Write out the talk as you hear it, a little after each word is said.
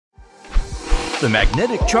The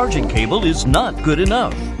magnetic charging cable is not good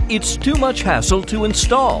enough. It's too much hassle to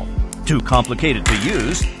install, too complicated to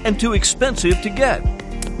use, and too expensive to get.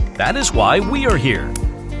 That is why we are here.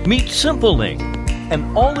 Meet Simplelink,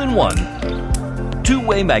 an all-in-one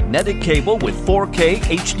two-way magnetic cable with 4K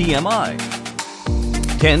HDMI,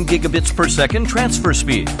 10 gigabits per second transfer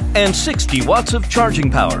speed, and 60 watts of charging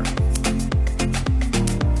power.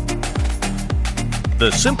 The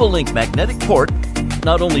Simplelink magnetic port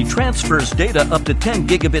not only transfers data up to 10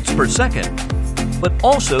 gigabits per second, but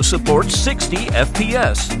also supports 60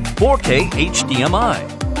 FPS, 4K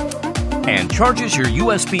HDMI, and charges your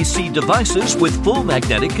USB-C devices with full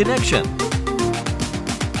magnetic connection.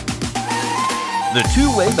 The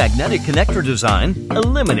two-way magnetic connector design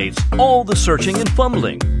eliminates all the searching and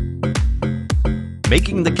fumbling,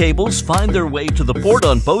 making the cables find their way to the port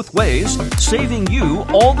on both ways, saving you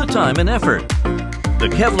all the time and effort. The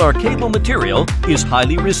Kevlar cable material is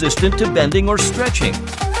highly resistant to bending or stretching,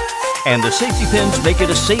 and the safety pins make it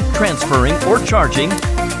a safe transferring or charging,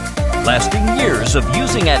 lasting years of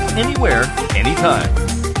using at anywhere, anytime.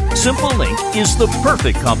 Simplelink is the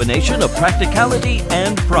perfect combination of practicality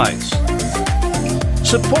and price.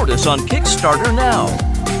 Support us on Kickstarter now.